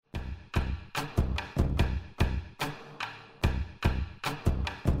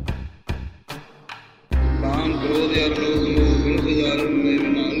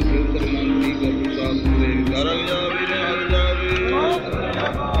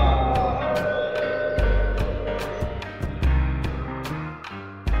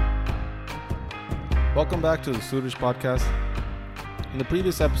Welcome back to the Suraj Podcast. In the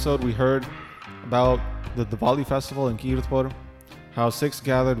previous episode, we heard about the Diwali festival in Kirtpur, how Sikhs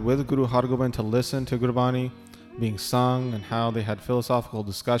gathered with Guru Hargobind to listen to Gurbani being sung and how they had philosophical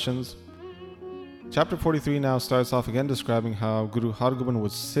discussions. Chapter 43 now starts off again describing how Guru Hargobind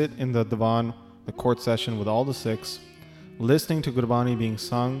would sit in the Diwan, the court session, with all the Sikhs, listening to Gurbani being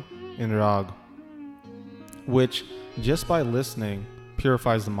sung in Rag, which just by listening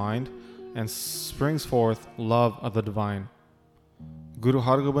purifies the mind and springs forth love of the divine. Guru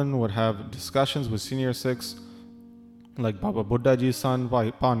Hargobind would have discussions with senior Sikhs like Baba Buddha Ji's son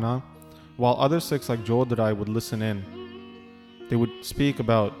Pana, while other Sikhs like Jodhrai would listen in. They would speak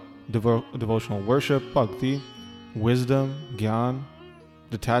about devotional worship, bhakti, wisdom, gyan,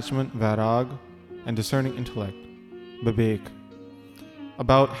 detachment, vairag, and discerning intellect, vivek,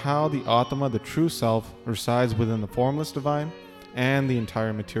 about how the Atma, the true self, resides within the formless divine and the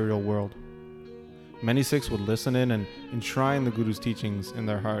entire material world. Many Sikhs would listen in and enshrine the Guru's teachings in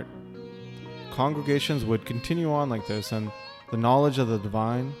their heart. Congregations would continue on like this, and the knowledge of the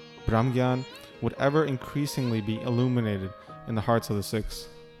divine, Brahmgyan, would ever increasingly be illuminated in the hearts of the Sikhs.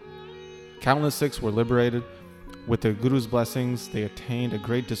 Countless Sikhs were liberated. With the Guru's blessings, they attained a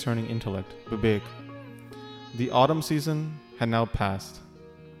great discerning intellect, vivek. The autumn season had now passed,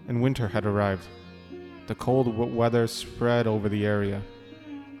 and winter had arrived. The cold weather spread over the area.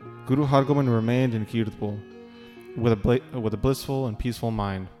 Guru Hargobind remained in Kirtpur with a blissful and peaceful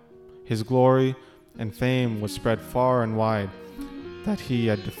mind. His glory and fame was spread far and wide, that he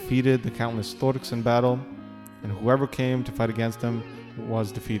had defeated the countless Turks in battle, and whoever came to fight against him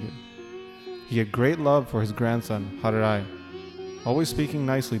was defeated. He had great love for his grandson, Harirai, always speaking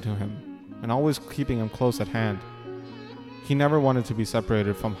nicely to him, and always keeping him close at hand. He never wanted to be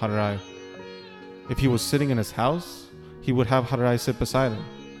separated from Harirai. If he was sitting in his house, he would have Harirai sit beside him.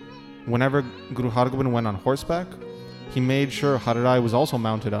 Whenever Guru Hargobind went on horseback, he made sure Harirai was also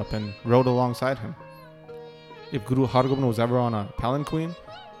mounted up and rode alongside him. If Guru Hargobind was ever on a palanquin,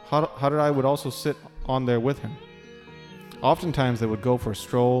 Harirai would also sit on there with him. Oftentimes they would go for a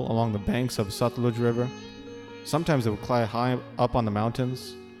stroll along the banks of Satluj River. Sometimes they would climb high up on the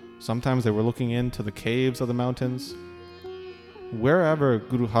mountains. Sometimes they were looking into the caves of the mountains. Wherever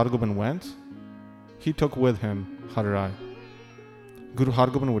Guru Hargobind went, he took with him Harirai. Guru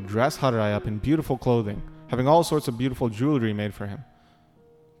Hargobind would dress Harirai up in beautiful clothing, having all sorts of beautiful jewelry made for him.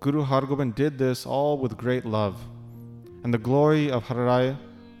 Guru Hargobind did this all with great love, and the glory of Harirai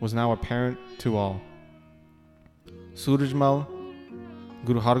was now apparent to all. Surajmal,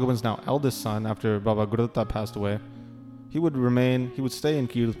 Guru Hargobind's now eldest son after Baba Gurdatta passed away, he would stay in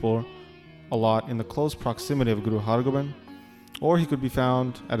Kirtpur a lot in the close proximity of Guru Hargobind, or he could be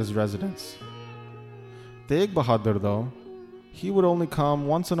found at his residence. Tegh Bahadur, though, he would only come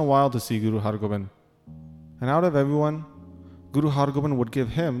once in a while to see Guru Hargobind. And out of everyone, Guru Hargobind would give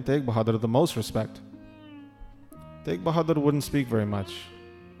him, Tegh Bahadur, the most respect. Tegh Bahadur wouldn't speak very much,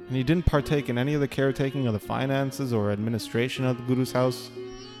 and he didn't partake in any of the caretaking of the finances or administration of the Guru's house.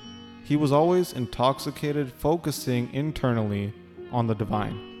 He was always intoxicated, focusing internally on the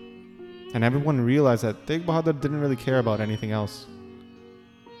divine. And everyone realized that Tegh Bahadur didn't really care about anything else.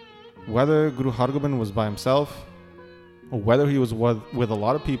 Whether Guru Hargobind was by himself, or whether he was with a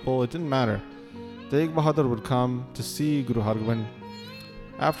lot of people, it didn't matter. Tegh Bahadur would come to see Guru Hargobind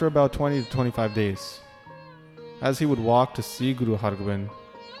after about 20 to 25 days. As he would walk to see Guru Hargobind,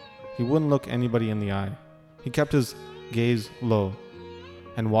 he wouldn't look anybody in the eye. He kept his gaze low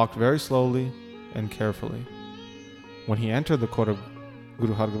and walked very slowly and carefully. When he entered the court of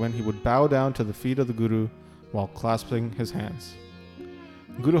Guru Hargobind, he would bow down to the feet of the Guru while clasping his hands.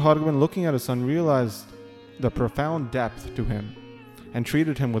 Guru Hargobind, looking at his son, realized the profound depth to him and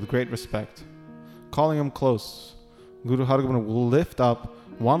treated him with great respect. Calling him close, Guru Hargobind will lift up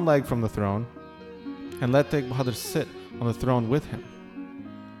one leg from the throne and let Tegh Bahadur sit on the throne with him.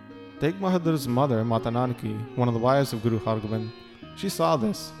 Tegh Bahadur's mother, Mata Nanaki, one of the wives of Guru Hargobind, she saw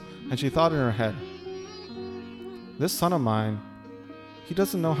this and she thought in her head, this son of mine, he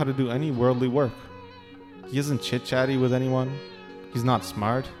doesn't know how to do any worldly work. He isn't chit-chatty with anyone. He's not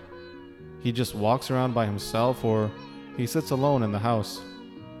smart. He just walks around by himself, or he sits alone in the house.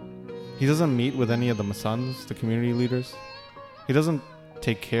 He doesn't meet with any of the Masands, the community leaders. He doesn't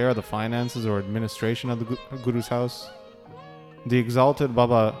take care of the finances or administration of the Guru's house. The exalted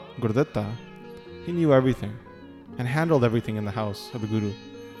Baba Gurdatta, he knew everything and handled everything in the house of the Guru.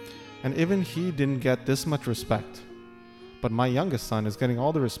 And even he didn't get this much respect. But my youngest son is getting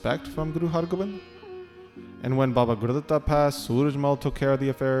all the respect from Guru Hargobind. And when Baba Gurdatta passed, Surajmal took care of the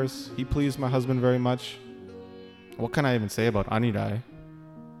affairs. He pleased my husband very much. What can I even say about Anirai?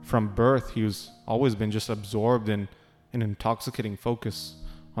 From birth, he was always been just absorbed in an intoxicating focus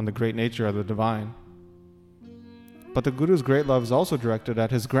on the great nature of the divine. But the Guru's great love is also directed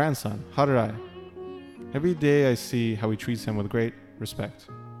at his grandson, Harai. Every day I see how he treats him with great respect.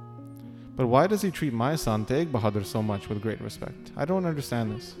 But why does he treat my son, Tegh Bahadur, so much with great respect? I don't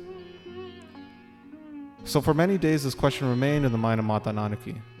understand this. So for many days this question remained in the mind of Mata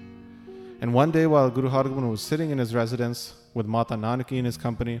Nanaki. And one day while Guru Hargobind was sitting in his residence with Mata Nanaki in his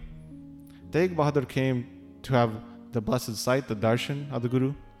company, Tegh Bahadur came to have the blessed sight, the darshan of the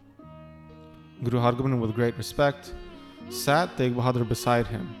Guru. Guru Hargobind, with great respect, sat Tegh Bahadur beside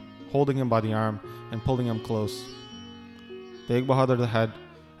him, holding him by the arm and pulling him close. Tegh Bahadur had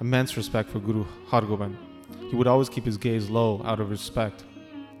immense respect for Guru Hargobind. He would always keep his gaze low out of respect.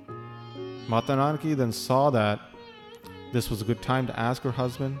 Mata Nanaki then saw that this was a good time to ask her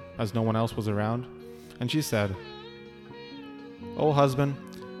husband, as no one else was around, and she said, "O husband,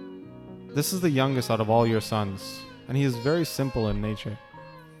 this is the youngest out of all your sons, and he is very simple in nature.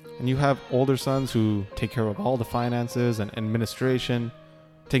 And you have older sons who take care of all the finances and administration,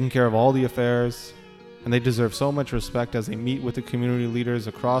 taking care of all the affairs, and they deserve so much respect as they meet with the community leaders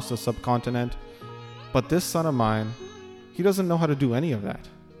across the subcontinent. But this son of mine, he doesn't know how to do any of that.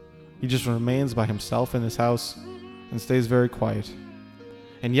 He just remains by himself in his house and stays very quiet.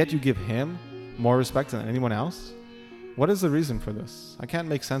 And yet you give him more respect than anyone else? What is the reason for this? I can't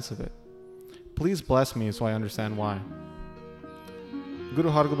make sense of it. Please bless me so I understand why." Guru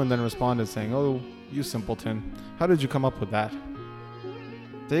Hargobind then responded saying, "Oh, you simpleton, how did you come up with that?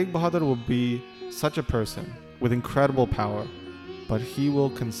 Tegh Bahadur will be such a person with incredible power, but he will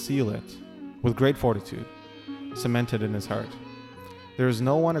conceal it with great fortitude, cemented in his heart. There is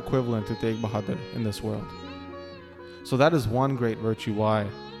no one equivalent to Tegh Bahadur in this world. So that is one great virtue why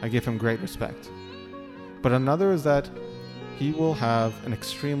I give him great respect. But another is that he will have an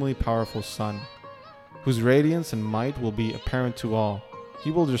extremely powerful son, whose radiance and might will be apparent to all. He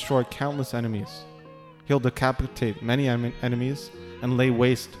will destroy countless enemies. He'll decapitate many enemies and lay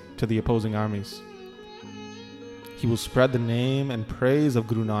waste to the opposing armies. He will spread the name and praise of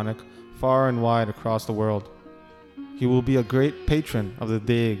Guru Nanak far and wide across the world. He will be a great patron of the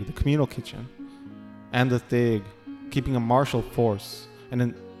Deg, the communal kitchen, and the Tegh, keeping a martial force and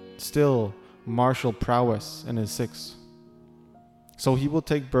instill martial prowess in his Sikhs. So he will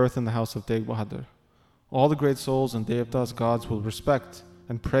take birth in the house of Tegh Bahadur. All the great souls and Devtas gods will respect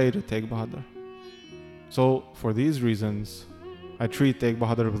and pray to Tegh Bahadur. So for these reasons, I treat Tegh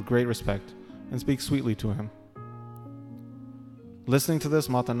Bahadur with great respect and speak sweetly to him." Listening to this,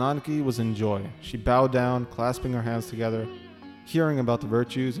 Mata Nanaki was in joy. She bowed down, clasping her hands together, hearing about the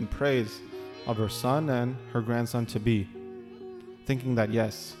virtues and praise of her son and her grandson to be, thinking that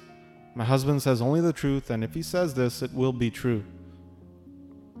yes, my husband says only the truth, and if he says this, it will be true.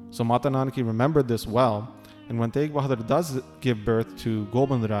 So Mata Nanaki remembered this well, and when Tegh Bahadur does give birth to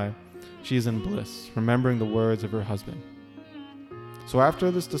Gobind Rai, she is in bliss, remembering the words of her husband. So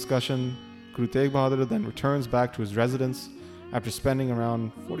after this discussion, Guru Tegh Bahadur then returns back to his residence after spending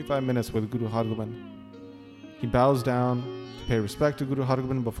around 45 minutes with Guru Hargobind. He bows down to pay respect to Guru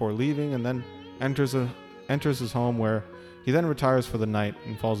Hargobind before leaving, and then enters his home, where he then retires for the night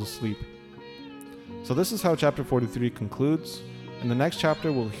and falls asleep. So this is how chapter 43 concludes. In the next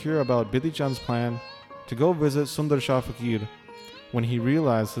chapter, we'll hear about Bidhi Chand's plan to go visit Sundar Shah Fakir when he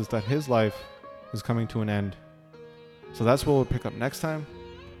realizes that his life is coming to an end. So that's what we'll pick up next time.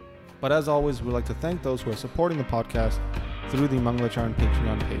 But as always, we'd like to thank those who are supporting the podcast through the Mangalacharan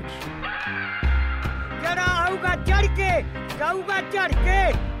Patreon page.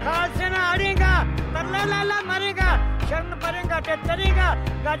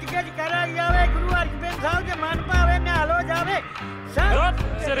 Sat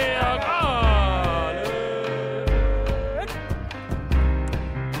Sri Akal.